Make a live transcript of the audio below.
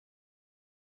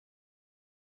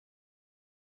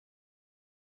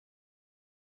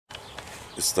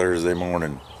It's Thursday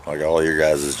morning, like all your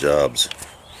guys' jobs.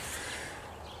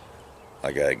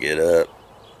 I gotta get up,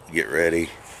 get ready,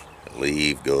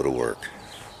 leave, go to work.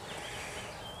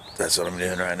 That's what I'm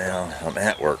doing right now. I'm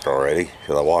at work already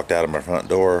because I walked out of my front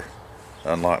door,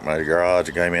 unlocked my garage,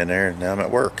 and came in there, and now I'm at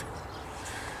work.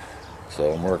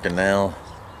 So I'm working now.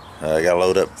 I gotta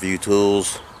load up a few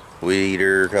tools, weed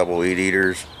eater, a couple weed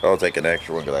eaters. I'll take an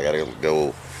extra one because I gotta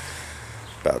go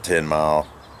about 10 mile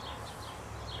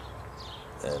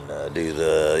and do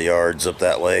the yards up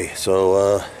that way.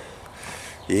 So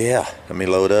yeah, let me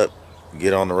load up,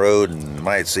 get on the road, and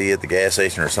might see you at the gas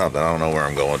station or something. I don't know where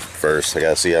I'm going first. I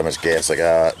gotta see how much gas I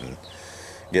got and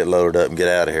get loaded up and get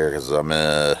out of here because I'm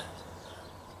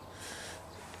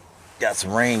got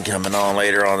some rain coming on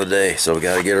later on today, so we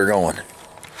gotta get her going.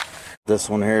 This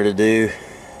one here to do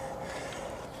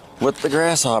with the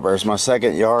grasshoppers. My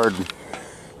second yard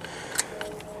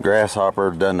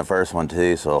grasshopper, done the first one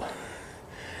too, so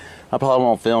I probably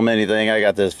won't film anything. I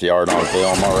got this yard on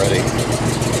film already.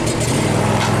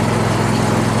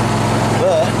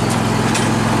 But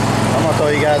I'm gonna throw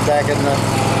you guys back in the.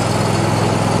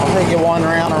 I'll take you one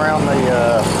round around the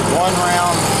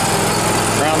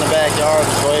backyard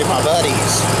to show you my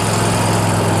buddies.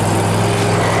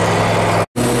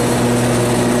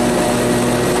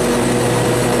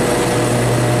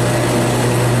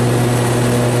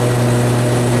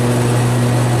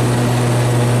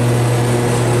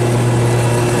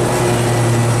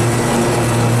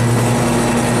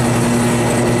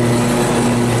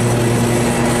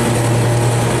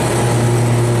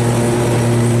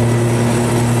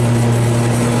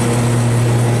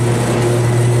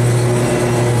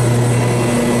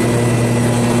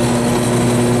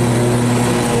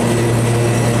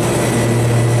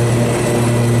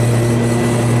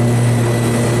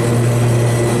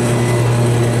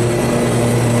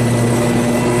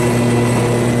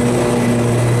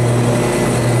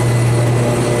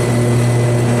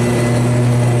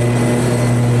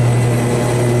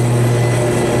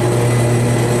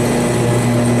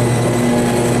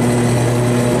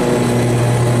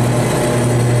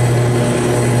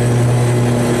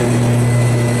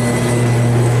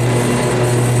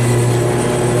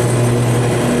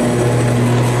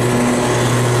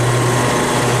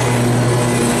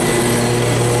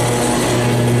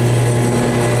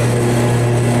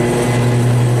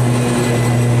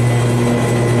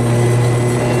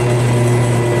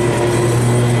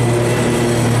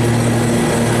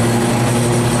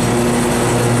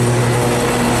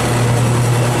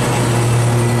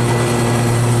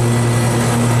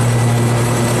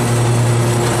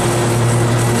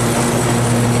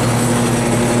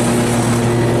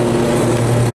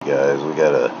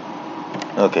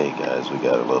 Okay guys, we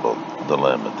got a little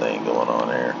dilemma thing going on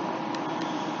here.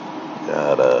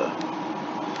 Gotta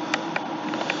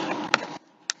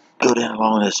go down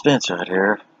along this fence right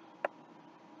here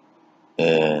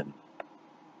and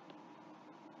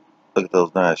look at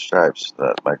those nice stripes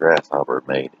that my grasshopper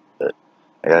made. But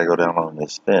I gotta go down along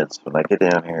this fence. When I get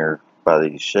down here by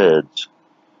these sheds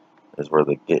is where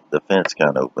the fence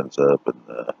kind of opens up, and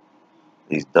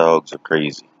these dogs are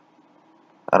crazy.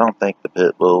 I don't think the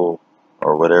pit bull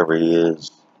or whatever he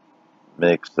is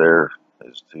mixed there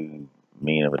is too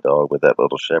mean of a dog, but that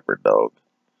little shepherd dog,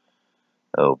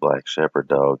 oh, black shepherd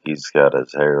dog, he's got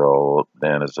his hair all up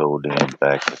down his old damn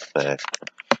back to his back,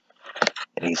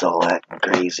 and he's all acting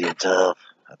crazy and tough.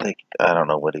 I don't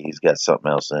know what he's got,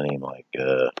 something else in him, like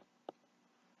I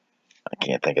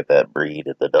can't think of that breed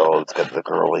of the dog. It's got the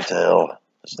curly tail.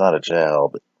 It's not a chow,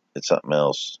 but it's something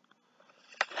else.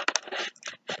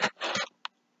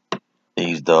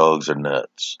 These dogs are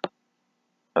nuts.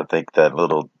 I think that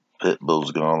little pit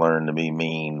bull's gonna learn to be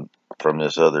mean from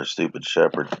this other stupid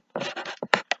shepherd.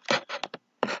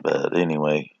 But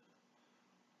anyway,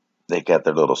 they got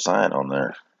their little sign on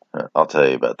there. I'll tell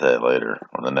you about that later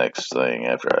on the next thing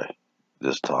after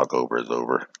this talk over is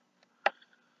over.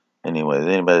 Anyway, does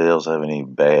anybody else have any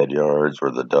bad yards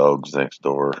where the dog's next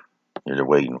door? You're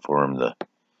waiting for them to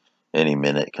any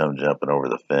minute come jumping over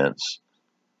the fence,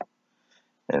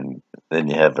 and then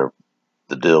you have to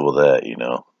deal with that. You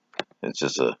know, it's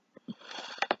just a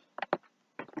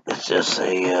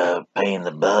pain in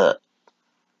the butt.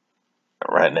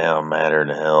 Right now, I'm madder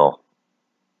than hell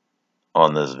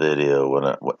on this video.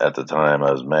 At the time,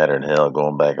 I was madder than hell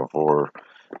going back and forth,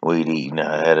 weed eating.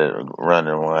 I had it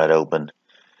running wide open.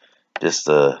 Just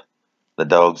the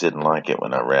dogs didn't like it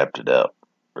when I wrapped it up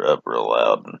real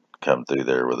loud and come through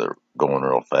there with it going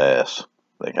real fast.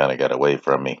 They kind of got away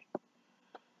from me.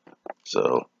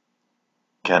 So,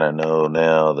 kind of know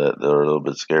now that they're a little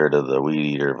bit scared of the weed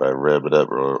eater if I rev it up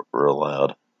real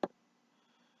loud.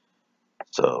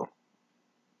 So,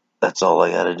 that's all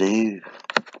I gotta do.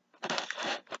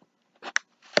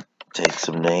 Take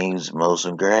some names, mow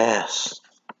some grass.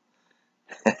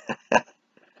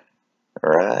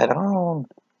 Right on.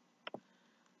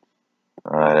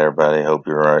 Alright, everybody. Hope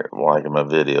you're liking my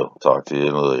video. Talk to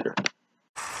you later.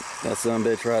 That son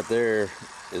bitch right there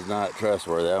is not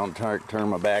trustworthy. I don't turn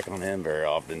my back on him very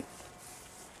often.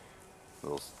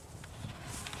 Little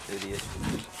idiot.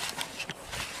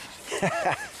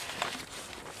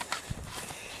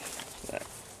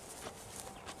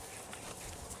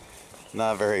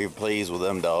 Not very pleased with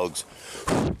them dogs.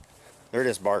 They're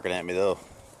just barking at me though.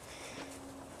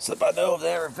 So if I know if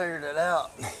they ever figured it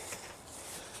out,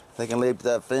 they can leap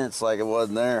that fence like it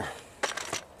wasn't there.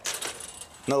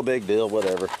 No big deal,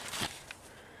 whatever.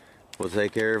 We'll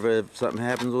take care of it. If something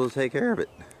happens, we'll take care of it.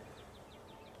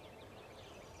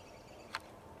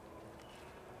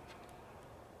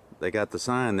 They got the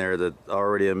sign there that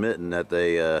already admitting that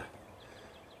they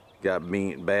got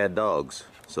bad dogs.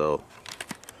 So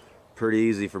pretty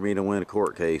easy for me to win a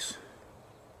court case.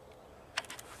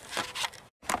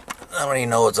 How many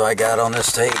notes I got on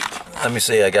this tape? Let me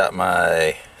see. I got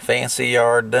my fancy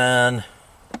yard done.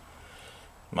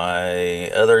 My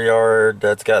other yard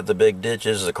that's got the big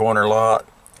ditches, the corner lot,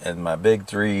 and my big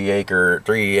 3 acre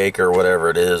whatever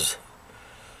it is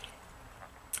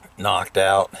knocked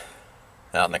out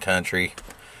in the country.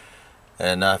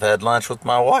 And I've had lunch with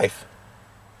my wife.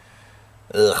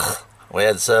 Ugh, we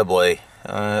had Subway.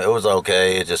 It was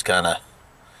okay. It just kind of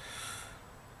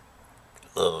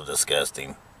a little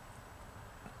disgusting.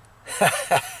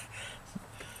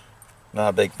 Not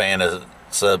a big fan of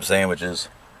sub sandwiches.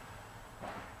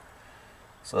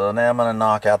 So now I'm gonna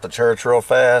knock out the church real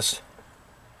fast,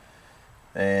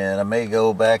 and I may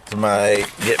go back to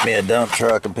get me a dump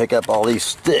truck and pick up all these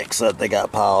sticks that they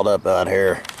got piled up out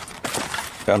here.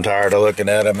 I'm tired of looking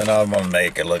at them, and I'm gonna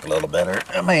make it look a little better.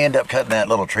 I may end up cutting that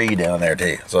little tree down there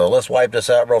too. So let's wipe this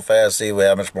out real fast, see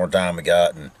how much more time we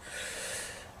got, and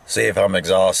see if I'm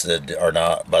exhausted or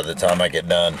not by the time I get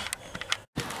done.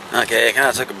 Okay, I kind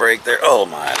of took a break there. Oh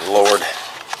my Lord.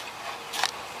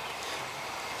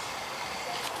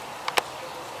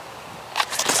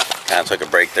 Kind of took a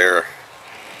break there.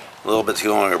 A little bit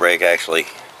too long a break, actually.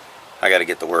 I got to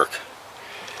get to work.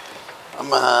 I'm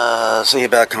gonna see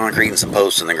about concreting some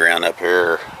posts in the ground up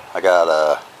here. I got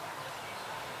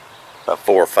about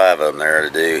 4 or 5 of them there to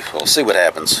do. We'll see what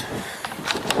happens.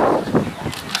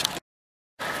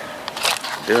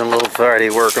 Doing a little Friday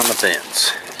work on the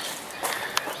fence.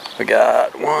 We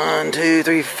got 1, 2,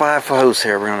 3, 5 posts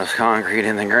here. We're gonna concrete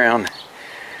in the ground.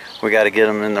 We got to get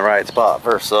them in the right spot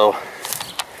first, so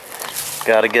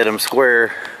got to get them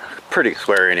square, pretty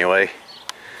square anyway.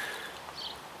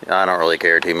 I don't really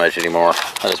care too much anymore.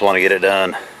 I just want to get it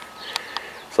done.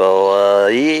 So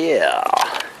yeah.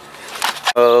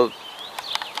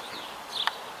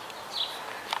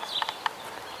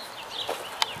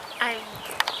 I'm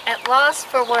at loss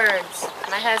for words.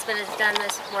 My husband has done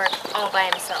this work all by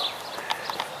himself.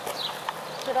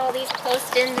 Put all these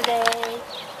posts in today.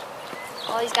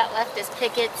 All he's got left is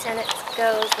pickets, and it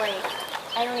goes like,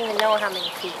 I don't even know how many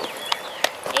feet.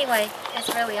 Anyway, it's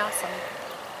really awesome.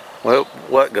 Well,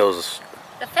 what goes?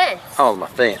 The fence. Oh, my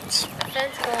fence. The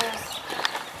fence goes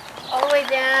all the way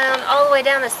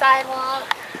down the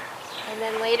sidewalk, and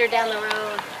then later down the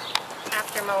road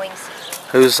after mowing season.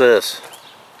 Who's this?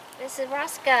 This is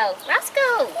Roscoe.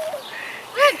 Roscoe!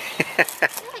 Look!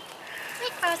 Look!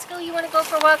 Hey, Roscoe, you want to go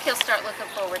for a walk? He'll start looking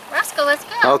forward. Roscoe, let's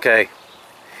go! Okay.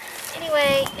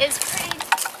 Anyway, it's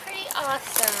pretty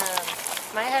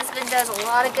awesome. My husband does a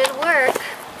lot of good work.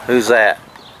 Who's that?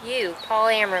 You, Paul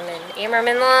Ammerman.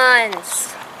 Ammerman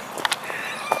Lawns.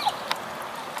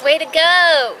 Way to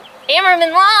go!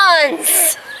 Ammerman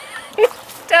Lawns!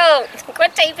 Don't!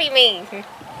 Quit taping me!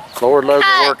 Lord loves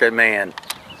a working man.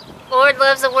 Lord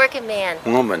loves a working man.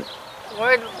 Woman.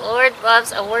 Lord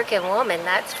loves a working woman,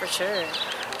 that's for sure.